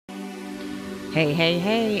Hey, hey,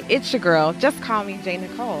 hey, it's your girl. Just call me J.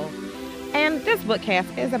 Nicole. And this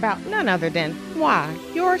bookcast is about none other than why,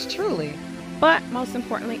 yours truly. But most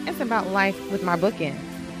importantly, it's about life with my bookends.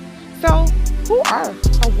 So, who are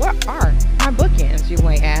or what are my bookends, you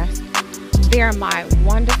may ask? They are my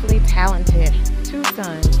wonderfully talented two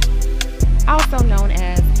sons, also known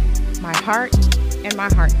as my heart and my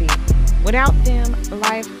heartbeat. Without them,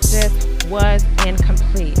 life just was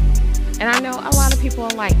incomplete. And I know a lot of people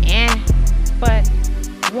are like, but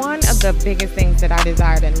one of the biggest things that I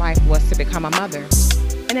desired in life was to become a mother.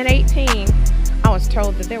 And at 18, I was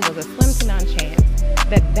told that there was a slim to none chance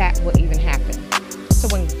that that would even happen. So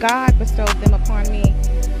when God bestowed them upon me,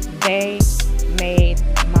 they made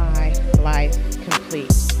my life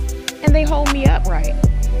complete. And they hold me upright.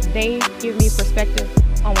 They give me perspective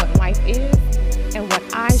on what life is and what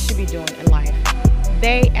I should be doing in life.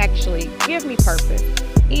 They actually give me purpose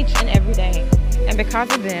each and every day. And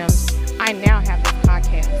because of them, I now have this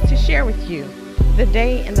podcast to share with you the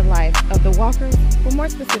day in the life of the Walkers, but more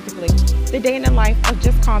specifically, the day in the life of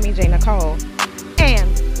Just Call Me J. Nicole,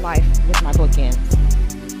 and life with my bookends.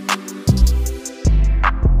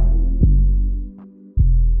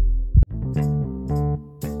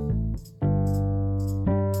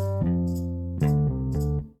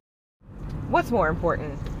 What's more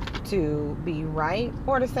important, to be right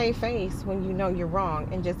or to save face when you know you're wrong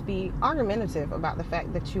and just be argumentative about the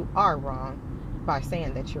fact that you are wrong by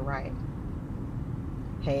saying that you're right?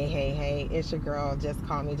 Hey, hey, hey, it's your girl, Just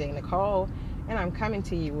Call Me J. Nicole, and I'm coming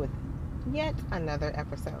to you with yet another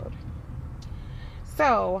episode.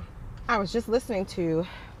 So, I was just listening to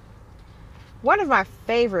one of my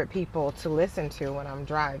favorite people to listen to when I'm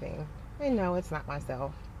driving. And no, it's not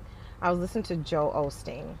myself. I was listening to Joel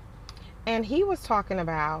Osteen. And he was talking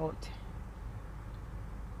about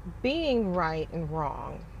being right and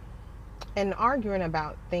wrong and arguing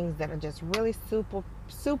about things that are just really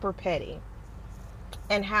super petty,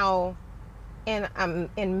 and how in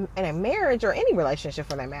a marriage or any relationship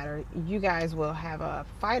for that matter, you guys will have a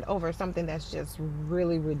fight over something that's just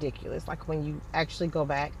really ridiculous. Like when you actually go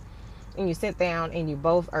back and you sit down and you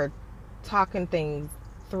both are talking things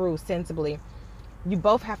through sensibly, you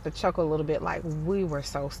both have to chuckle a little bit, like, we were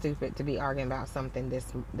so stupid to be arguing about something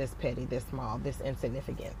this petty, this small, this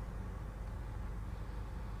insignificant.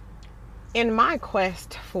 In my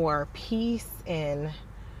quest for peace and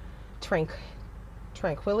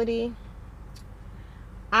tranquility,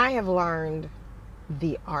 I have learned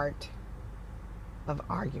the art of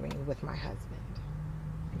arguing with my husband.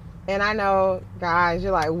 And I know, guys,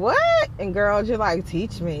 you're like, what? And girls, you're like,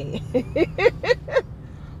 teach me.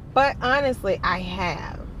 But honestly, I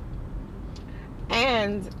have.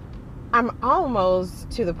 And I'm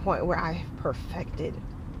almost to the point where I've perfected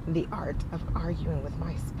the art of arguing with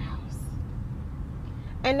my spouse.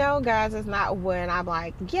 And no, guys, it's not when I'm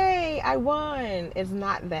like, yay, I won. It's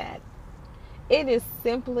not that. It is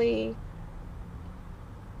simply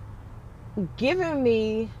giving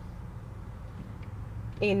me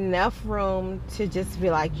enough room to just be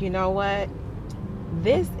like, you know what?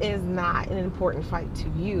 This is not an important fight to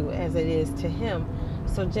you as it is to him.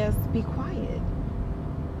 So just be quiet.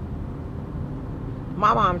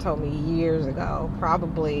 My mom told me years ago,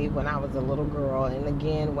 probably when I was a little girl, and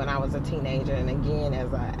again when I was a teenager, and again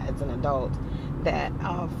as an adult, that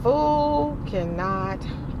a fool cannot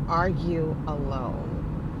argue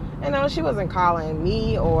alone. And no, she wasn't calling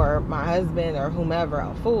me or my husband or whomever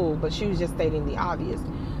a fool, but she was just stating the obvious.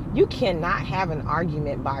 You cannot have an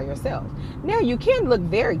argument by yourself. Now, you can look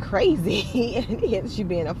very crazy and hence you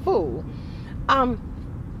being a fool.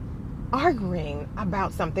 Arguing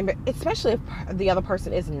about something, but especially if the other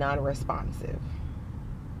person is non-responsive.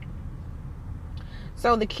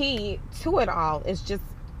 So the key to it all is just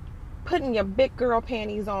putting your big girl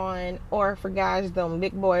panties on, or for guys, them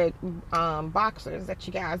big boy boxers that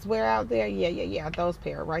you guys wear out there. Yeah, those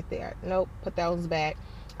pair right there. Nope, put those back.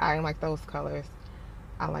 I don't like those colors.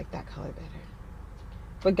 I like that color better.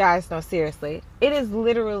 But guys, no, seriously, it is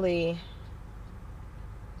literally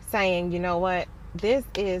saying, you know what, this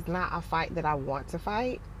is not a fight that I want to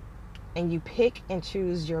fight. And you pick and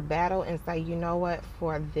choose your battle and say, you know what,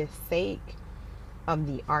 for the sake of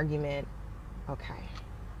the argument, okay,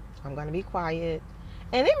 I'm going to be quiet.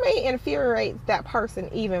 And it may infuriate that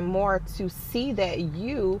person even more to see that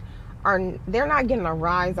they're not getting a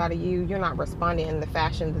rise out of you. You're not responding in the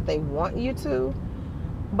fashion that they want you to.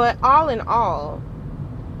 But all in all,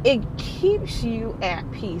 it keeps you at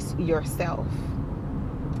peace yourself.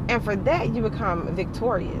 And for that, you become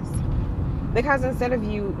victorious. Because instead of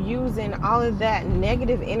you using all of that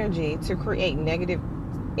negative energy to create negative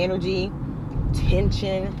energy,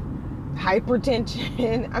 tension,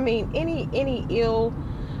 hypertension. I mean, any ill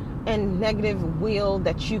and negative will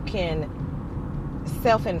that you can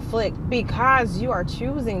self-inflict because you are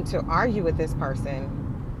choosing to argue with this person,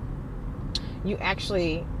 you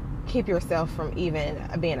actually keep yourself from even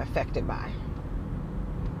being affected by.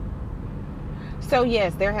 So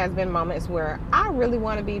yes, there has been moments where I really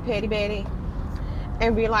want to be petty Betty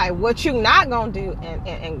and be like, what you not gonna do,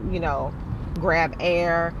 and you know, grab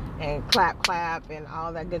air and clap and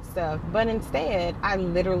all that good stuff. But instead, I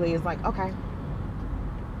literally is like, okay.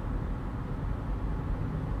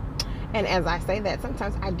 And as I say that,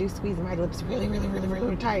 sometimes I do squeeze my lips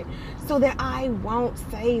really tight so that I won't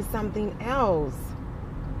say something else.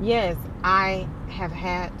 Yes, I have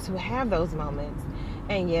had to have those moments.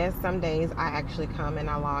 And yes, some days I actually come and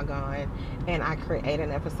I log on and I create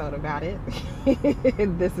an episode about it.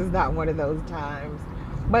 This is not one of those times.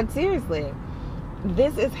 But seriously,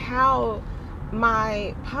 this is how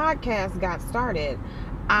my podcast got started.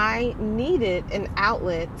 I needed an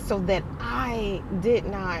outlet so that I did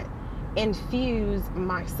not infuse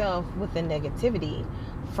myself with the negativity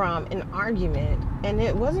from an argument. And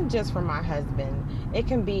it wasn't just from my husband. It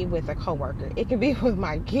can be with a coworker. It can be with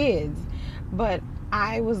my kids. But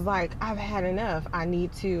I was like, I've had enough. I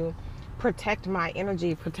need to protect my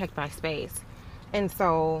energy, protect my space. And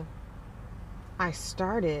so I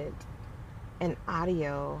started an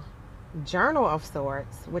audio journal of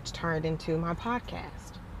sorts, which turned into my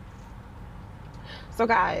podcast. So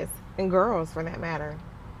guys, and girls for that matter,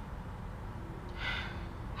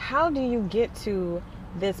 how do you get to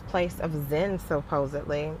this place of zen,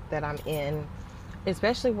 supposedly, that I'm in,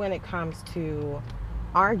 especially when it comes to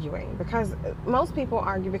arguing? Because most people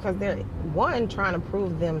argue because they're, one, trying to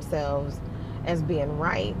prove themselves as being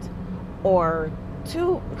right, or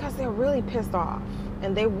two, because they're really pissed off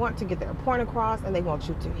and they want to get their point across and they want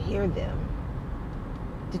you to hear them.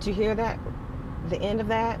 Did you hear that? The end of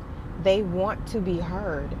that? They want to be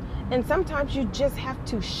heard. And sometimes you just have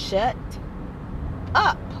to shut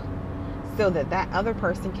up so that that other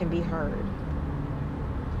person can be heard.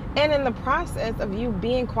 And in the process of you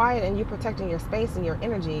being quiet and you protecting your space and your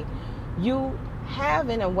energy, you have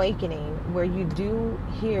an awakening where you do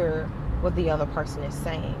hear what the other person is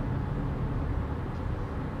saying.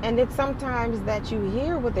 And it's sometimes that you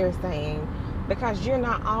hear what they're saying because you're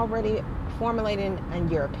not already formulating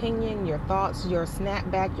your opinion, your thoughts, your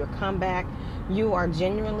snapback, your comeback. You are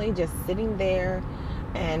genuinely just sitting there,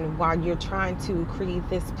 and while you're trying to create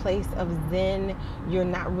this place of zen, you're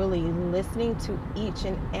not really listening to each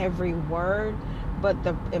and every word, but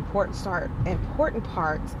the important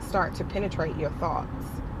parts start to penetrate your thoughts.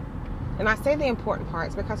 And I say the important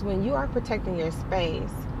parts because when you are protecting your space,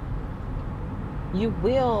 you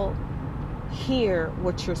will hear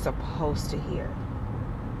what you're supposed to hear.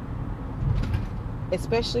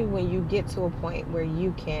 Especially when you get to a point where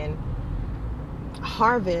you can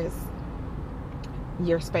harvest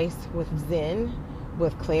your space with zen,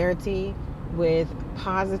 with clarity, with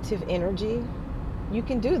positive energy. You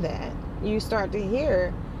can do that. You start to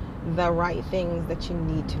hear the right things that you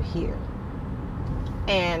need to hear.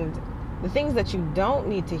 And the things that you don't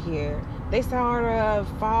need to hear, they sort of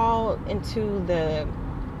fall into the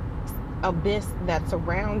abyss that's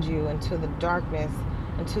around you, into the darkness,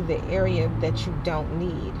 into the area that you don't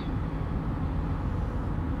need.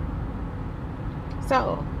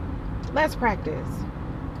 So, let's practice.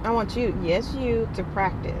 I want you, yes, you, to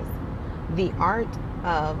practice the art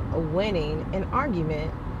of winning an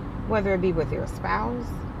argument, whether it be with your spouse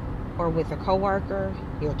or with a coworker,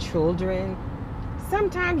 your children.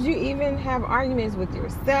 Sometimes you even have arguments with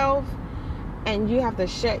yourself and you have to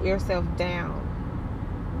shut yourself down.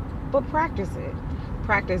 But practice it.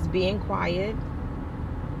 Practice being quiet.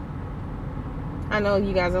 I know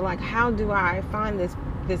you guys are like, how do I find this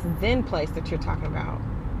zen place that you're talking about?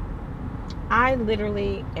 I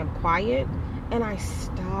literally am quiet and I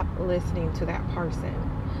stop listening to that person.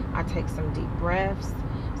 I take some deep breaths,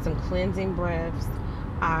 some cleansing breaths.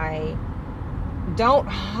 I don't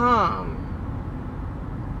hum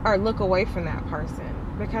or look away from that person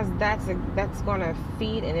because that's going to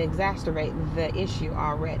feed and exacerbate the issue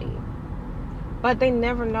already. But they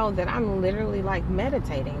never know that I'm literally like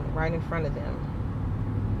meditating right in front of them.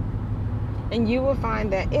 And you will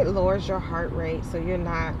find that it lowers your heart rate, so you're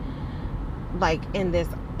not like in this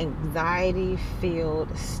anxiety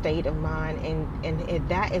filled state of mind, and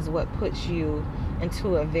that is what puts you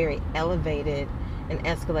into a very elevated and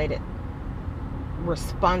escalated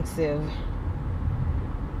responsive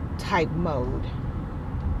type mode.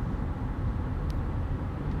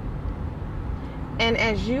 And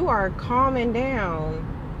as you are calming down,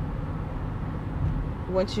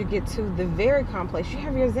 once you get to the very calm place, you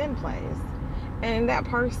have your Zen place. And that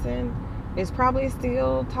person is probably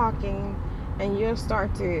still talking, and you'll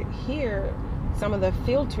start to hear some of the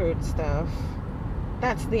filtered stuff.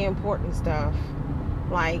 That's the important stuff.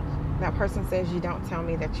 Like, that person says, "You don't tell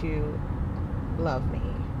me that you love me."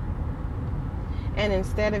 And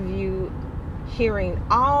instead of you hearing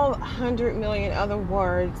all 100 million other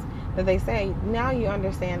words that they say, now you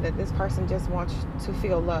understand that this person just wants to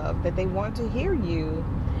feel love, that they want to hear you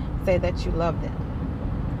say that you love them.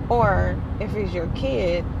 Or if it's your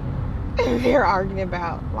kid, they're arguing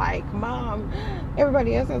about, like, "Mom,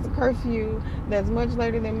 everybody else has a curfew that's much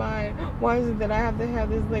later than mine. Why is it that I have to have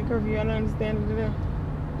this late curfew? I don't understand it."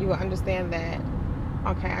 You will understand that,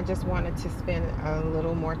 okay, I just wanted to spend a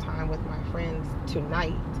little more time with my friends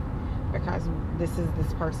tonight because this is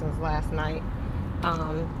this person's last night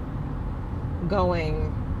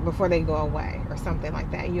going before they go away, or something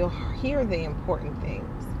like that. You'll hear the important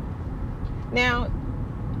things. Now,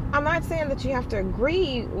 I'm not saying that you have to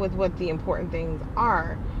agree with what the important things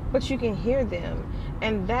are, but you can hear them,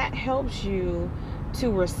 and that helps you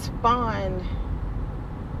to respond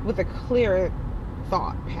with a clear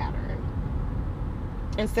thought pattern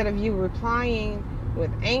instead of you replying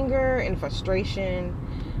with anger and frustration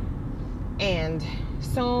and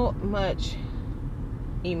so much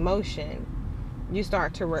emotion. You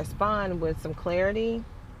start to respond with some clarity,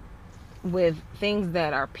 with things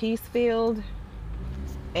that are peace-filled,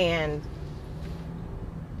 and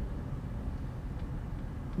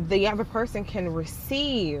the other person can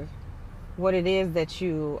receive what it is that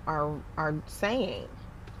you are saying.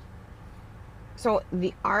 So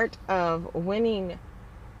the art of winning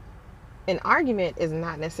an argument is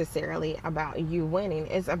not necessarily about you winning.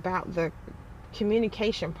 It's about the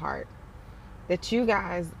communication part, that you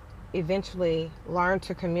guys eventually learn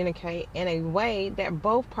to communicate in a way that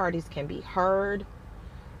both parties can be heard,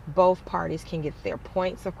 both parties can get their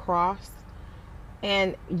points across,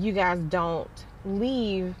 and you guys don't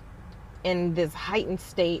leave in this heightened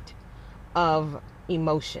state of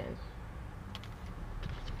emotion.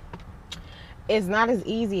 It's not as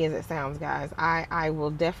easy as it sounds, guys. I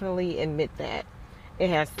will definitely admit that. It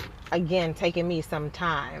has, again, taken me some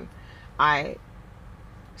time. I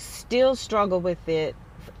still struggle with it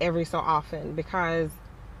every so often because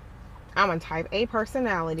I'm a type A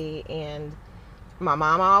personality, and my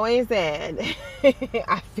mom always said,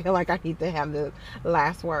 I feel like I need to have the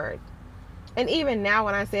last word. And even now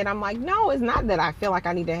when I say it, I'm like, no, it's not that I feel like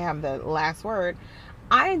I need to have the last word.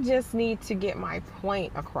 I just need to get my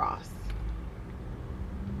point across.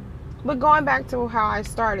 But going back to how I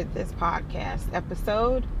started this podcast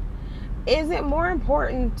episode, is it more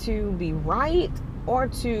important to be right or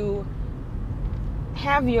to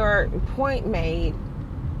have your point made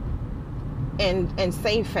and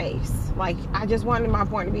save face? Like, I just wanted my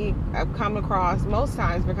point to be come across most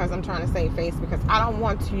times because I'm trying to save face, because I don't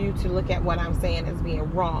want you to look at what I'm saying as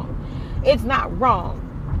being wrong. It's not wrong.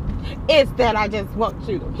 It's that I just want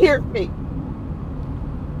you to hear me.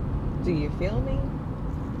 Do you feel me?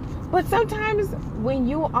 But sometimes when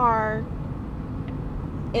you are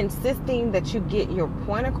insisting that you get your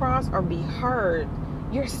point across or be heard,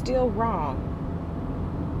 you're still wrong.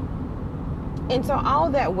 And so all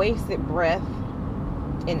that wasted breath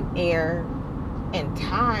and air and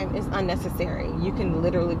time is unnecessary. You can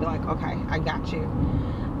literally be like, okay, I got you,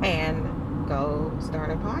 and go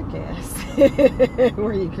start a podcast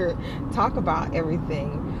where you could talk about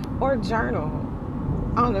everything, or journal.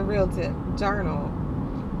 On the real tip, journal.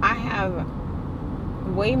 I have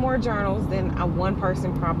way more journals than one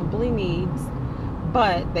person probably needs,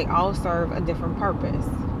 but they all serve a different purpose.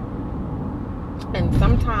 And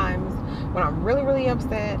sometimes when I'm really, really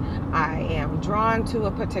upset, I am drawn to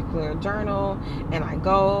a particular journal, and I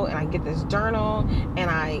go and I get this journal and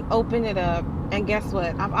I open it up, and guess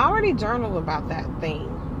what? I've already journaled about that thing,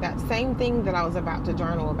 that same thing that I was about to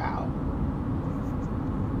journal about.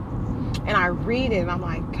 And I read it and I'm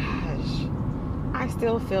like, gosh, I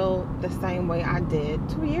still feel the same way I did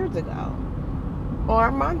 2 years ago or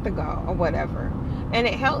a month ago or whatever. And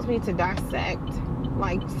it helps me to dissect,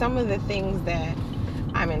 like, some of the things that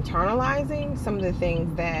I'm internalizing, some of the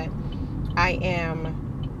things that I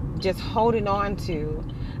am just holding on to.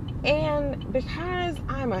 And because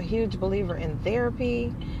I'm a huge believer in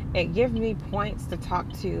therapy, it gives me points to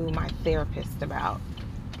talk to my therapist about.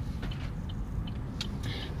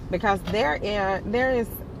 Because there is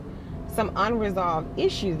some unresolved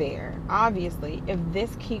issue there, obviously, if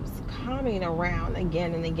this keeps coming around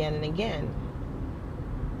again and again and again.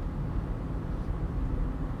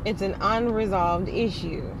 It's an unresolved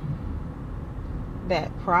issue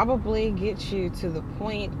that probably gets you to the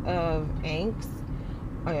point of angst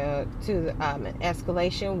an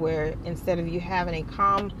escalation where instead of you having a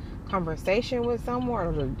calm conversation with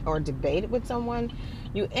someone or debate with someone,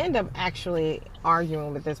 you end up actually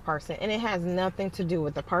arguing with this person, and it has nothing to do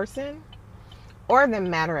with the person or the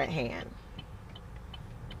matter at hand.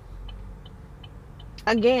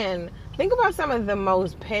 Again, think about some of the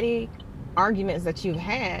most petty arguments that you've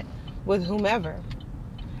had with whomever.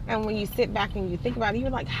 And when you sit back and you think about it, you're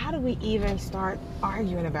like, how do we even start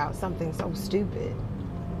arguing about something so stupid?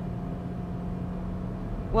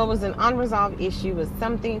 What was an unresolved issue was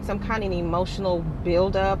some kind of emotional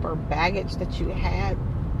buildup or baggage that you had.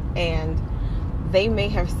 And they may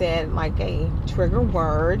have said like a trigger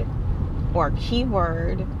word or a key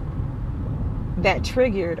word that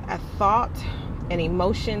triggered a thought, an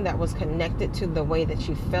emotion that was connected to the way that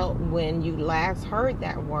you felt when you last heard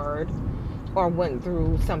that word, or went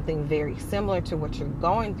through something very similar to what you're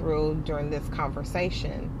going through during this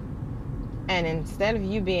conversation. And instead of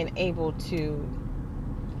you being able to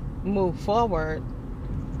move forward,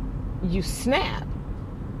 you snap.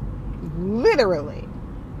 Literally.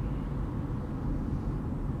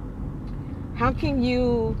 How can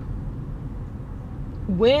you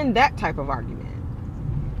win that type of argument?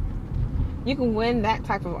 You can win that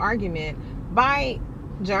type of argument by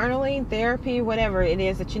journaling, therapy, whatever it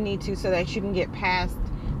is that you need to, so that you can get past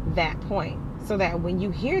that point. So that when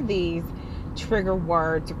you hear these trigger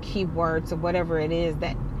words or keywords or whatever it is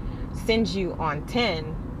that sends you on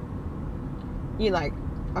 10, you're like,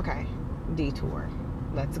 okay, detour.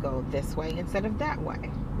 Let's go this way instead of that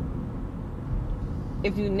way.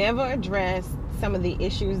 If you never address some of the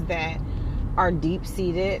issues that are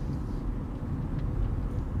deep-seated,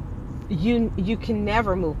 you can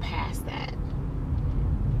never move past that.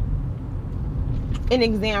 An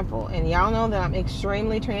example, and y'all know that I'm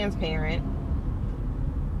extremely transparent,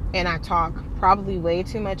 and I talk probably way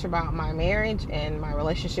too much about my marriage and my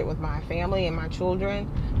relationship with my family and my children,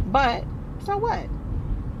 but so what?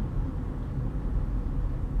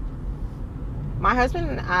 My husband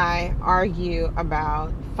and I argue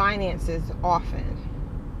about finances often.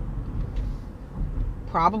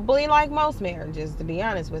 Probably like most marriages, to be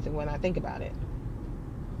honest with you, when I think about it.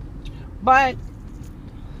 But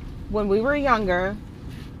when we were younger,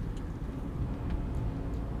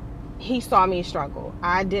 he saw me struggle.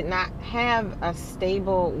 I did not have a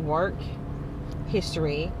stable work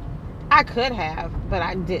history. I could have, but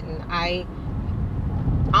I didn't. I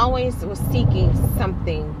always was seeking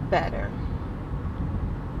something better.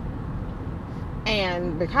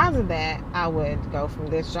 And because of that, I would go from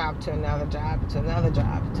this job to another job, to another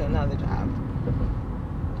job, to another job.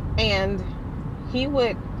 And he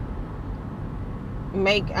would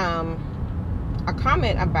make a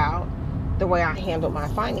comment about the way I handled my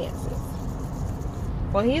finances.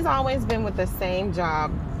 Well, he's always been with the same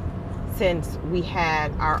job since we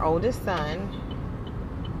had our oldest son,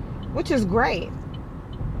 which is great.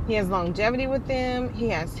 He has longevity with them. He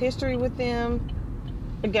has history with them.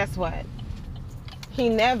 But guess what? He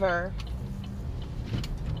never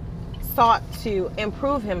sought to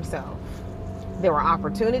improve himself. There were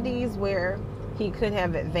opportunities where he could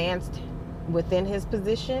have advanced within his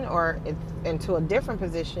position or into a different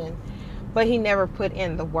position, but he never put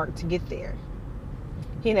in the work to get there.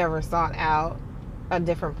 He never sought out a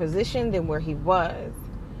different position than where he was.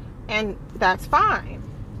 And that's fine.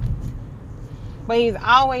 But he's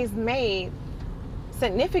always made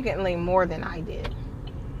significantly more than I did.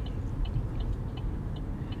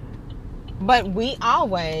 But we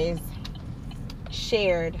always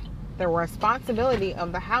shared the responsibility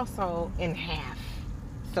of the household in half,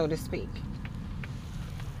 so to speak.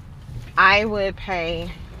 I would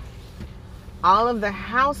pay all of the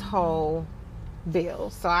household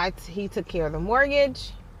bills. So he took care of the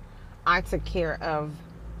mortgage. I took care of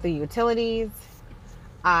the utilities.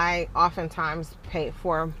 I oftentimes paid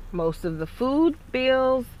for most of the food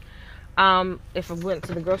bills. If I went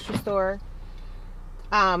to the grocery store,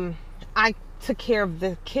 I took care of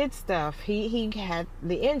the kids' stuff. He had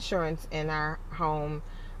the insurance in our home,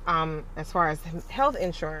 as far as health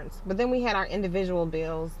insurance. But then we had our individual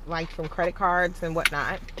bills, like from credit cards and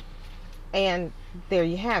whatnot. And there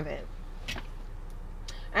you have it.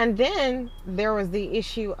 And then there was the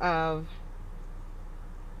issue of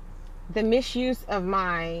the misuse of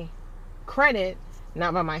my credit,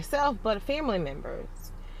 not by myself, but family members.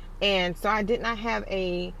 And so I did not have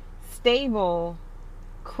a stable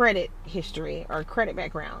credit history or credit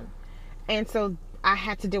background. And so I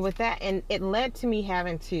had to deal with that. And it led to me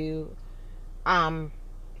having to file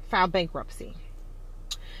bankruptcy.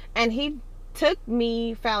 And he took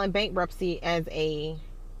me filing bankruptcy as a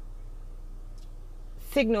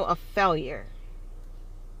signal of failure.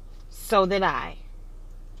 So did I.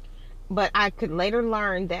 But I could later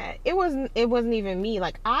learn that it wasn't even me.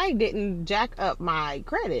 Like, I didn't jack up my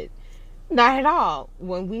credit. Not at all.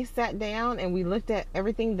 When we sat down and we looked at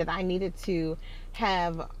everything that I needed to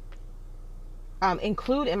have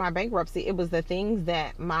include in my bankruptcy, it was the things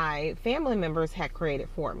that my family members had created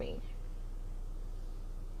for me.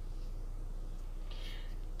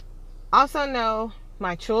 Also know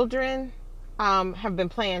my children have been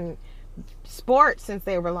playing sports since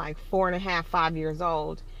they were like 4.5, 5 years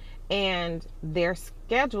old. And their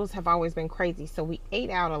schedules have always been crazy. So we ate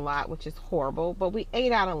out a lot, which is horrible, but we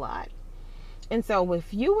ate out a lot. And so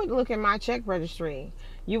if you would look at my check registry,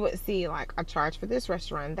 you would see like a charge for this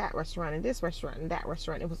restaurant, that restaurant, and this restaurant, and that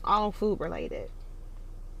restaurant. It was all food related.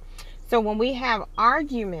 So when we have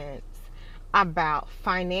arguments about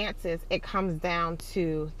finances, it comes down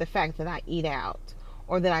to the fact that I eat out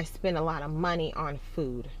or that I spend a lot of money on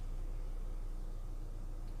food.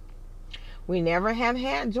 We never have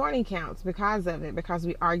had joint accounts because of it, because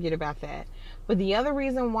we argued about that. But the other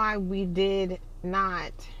reason why we did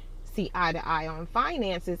not see eye to eye on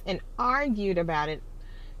finances and argued about it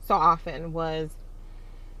so often was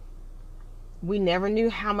we never knew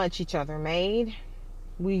how much each other made.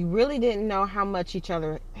 We really didn't know how much each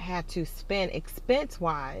other had to spend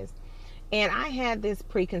expense-wise. And I had this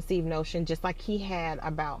preconceived notion, just like he had,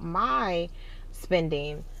 about my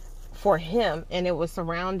spending for him. And it was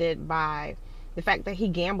surrounded by the fact that he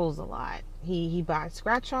gambles a lot. He buys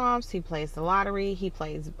scratch-offs. He plays the lottery. He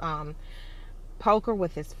plays poker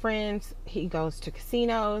with his friends. He goes to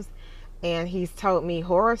casinos. And he's told me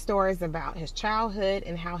horror stories about his childhood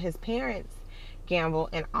and how his parents gamble,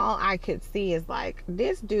 and all I could see is like,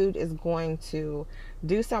 this dude is going to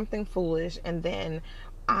do something foolish, and then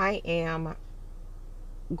I am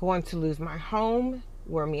going to lose my home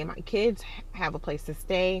where me and my kids have a place to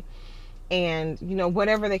stay, and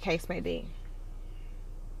whatever the case may be.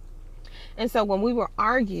 And so when we would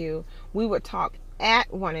argue, we would talk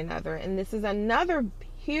at one another, and this is another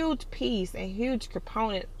huge piece and huge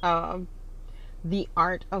component of the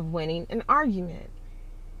art of winning an argument.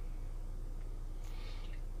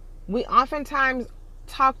 We oftentimes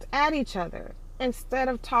talked at each other instead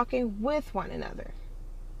of talking with one another.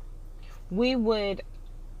 We would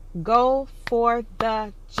go for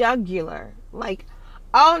the jugular. Like,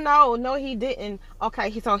 oh no, he didn't.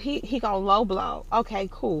 Okay, so he gonna low blow. Okay,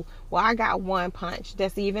 cool. Well, I got one punch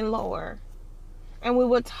that's even lower. And we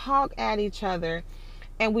would talk at each other,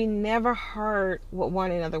 and we never heard what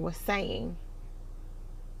one another was saying.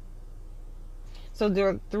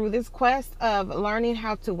 So through this quest of learning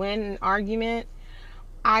how to win an argument,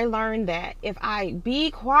 I learned that if I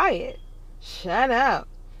be quiet, shut up,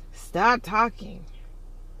 stop talking,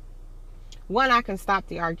 1, I can stop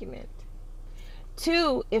the argument.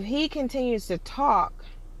 2, if he continues to talk,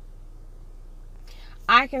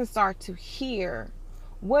 I can start to hear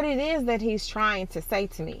what it is that he's trying to say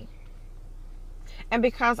to me. And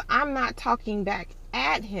because I'm not talking back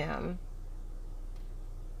at him,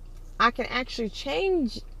 I can actually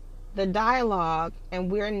change the dialogue,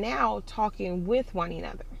 and we're now talking with one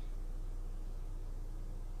another.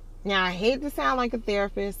 Now, I hate to sound like a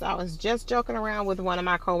therapist. I was just joking around with one of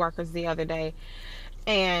my coworkers the other day,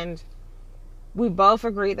 and we both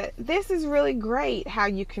agreed that this is really great how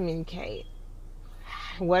you communicate.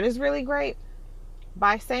 What is really great?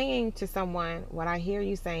 By saying to someone, what I hear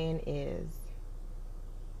you saying is,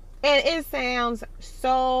 and it sounds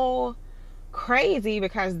so crazy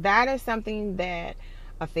because that is something that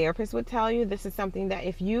a therapist would tell you. This is something that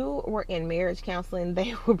if you were in marriage counseling,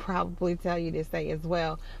 they would probably tell you to say as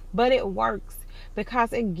well. But it works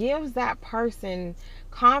because it gives that person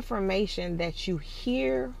confirmation that you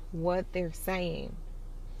hear what they're saying.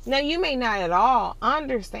 Now, you may not at all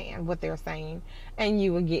understand what they're saying, and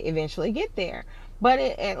you will eventually get there, but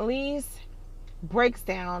it at least breaks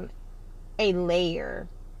down a layer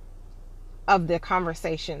of the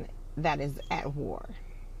conversation that is at war.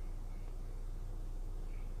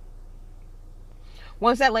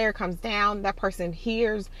 Once that layer comes down, that person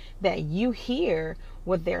hears that you hear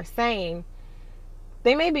what they're saying,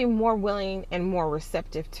 they may be more willing and more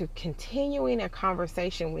receptive to continuing a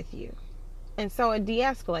conversation with you. And so it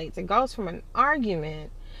de-escalates. It goes from an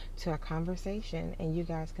argument to a conversation, and you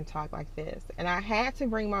guys can talk like this. And I had to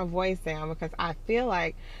bring my voice down because I feel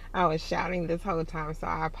like I was shouting this whole time. So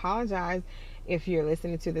I apologize if you're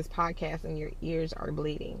listening to this podcast and your ears are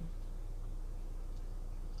bleeding.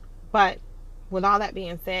 But with all that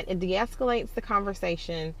being said, it de-escalates the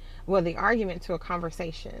conversation, well, the argument, to a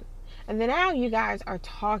conversation. And then now you guys are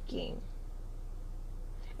talking,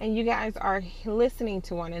 and you guys are listening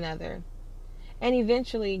to one another. And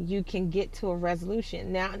eventually you can get to a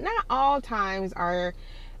resolution. Now, not all times are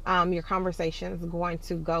your conversation is going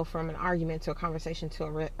to go from an argument to a conversation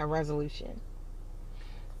to a resolution.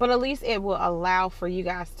 But at least it will allow for you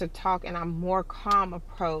guys to talk in a more calm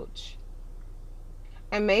approach.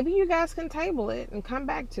 And maybe you guys can table it and come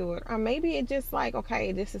back to it. Or maybe it's just like,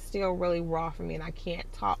 okay, this is still really raw for me and I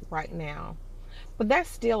can't talk right now. But that's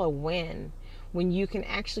still a win when you can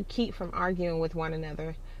actually keep from arguing with one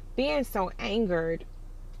another, being so angered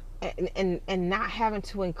and not having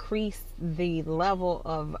to increase the level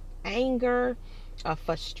of anger, of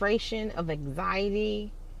frustration, of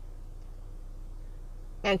anxiety.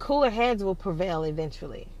 And cooler heads will prevail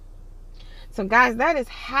eventually. So guys, that is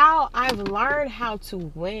how I've learned how to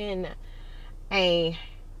win a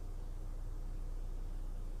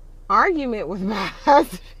argument with my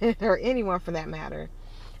husband, or anyone for that matter.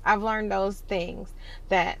 I've learned those things.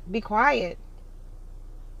 That be quiet,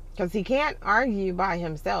 because he can't argue by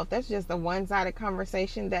himself. That's just a one-sided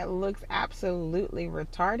conversation that looks absolutely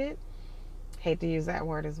retarded. Hate to use that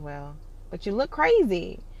word as well, but you look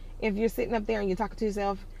crazy if you're sitting up there and you're talking to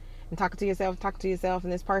yourself and talking to yourself,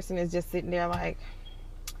 and this person is just sitting there like,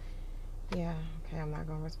 yeah, okay, I'm not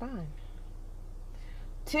going to respond.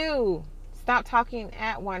 2, stop talking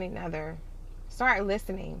at one another. Start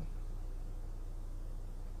listening.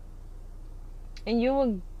 And you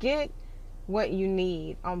will get what you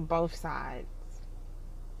need on both sides.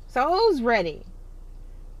 So who's ready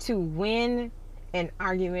to win an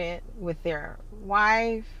argument with their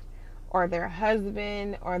wife or their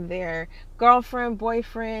husband or their girlfriend,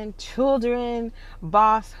 boyfriend, children,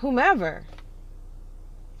 boss, whomever?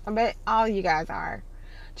 I bet all you guys are.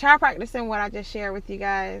 Try practicing what I just shared with you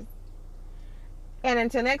guys. And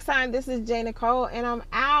until next time, this is J. Nicole, and I'm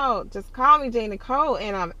out. Just call me J. Nicole,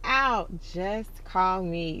 and I'm out. Just call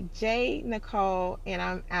me J. Nicole, and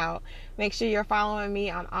I'm out. Make sure you're following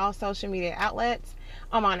me on all social media outlets.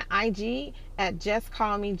 I'm on IG at Just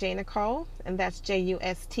Call Me J. Nicole, and that's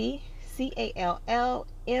JUSTCALLME,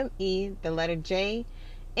 the letter J,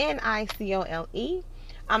 NICOLE.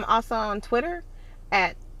 I'm also on Twitter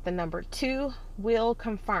at the number 2 will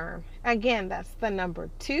confirm. Again, that's the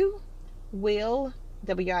number 2 will,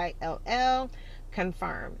 WILL,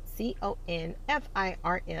 confirm,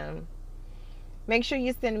 CONFIRM. Make sure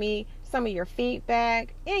you send me some of your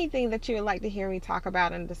feedback, anything that you would like to hear me talk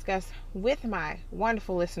about and discuss with my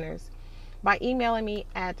wonderful listeners, by emailing me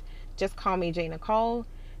at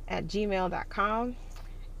justcallmejnicole@gmail.com.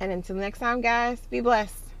 And until next time, guys, be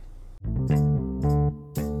blessed.